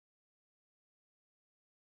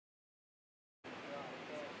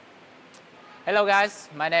Hello guys,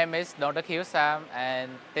 my name is Dr. Kyu Sam and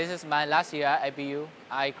this is my last year at APU.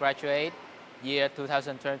 I graduate year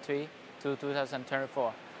 2023 to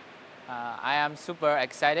 2024. I am super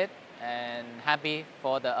excited and happy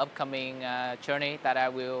for the upcoming journey that I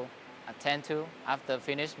will attend to after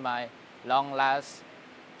finish my long last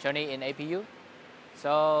journey in APU.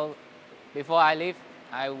 So before I leave,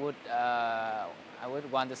 I would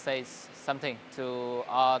want to say something to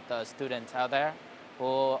all the students out there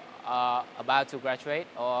who are about to graduate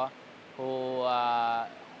or who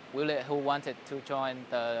who wanted to join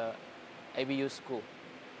the APU school.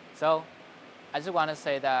 So I just want to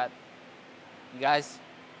say that you guys,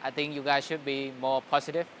 I think you guys should be more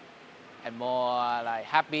positive and more like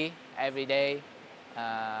happy every day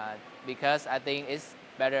because I think it's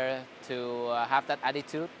better to have that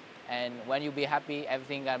attitude, and when you be happy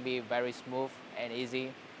everything gonna be very smooth and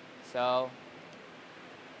easy. So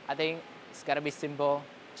I think it's gotta be simple.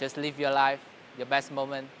 Just live your life, your best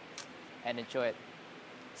moment, and enjoy it.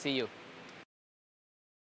 See you.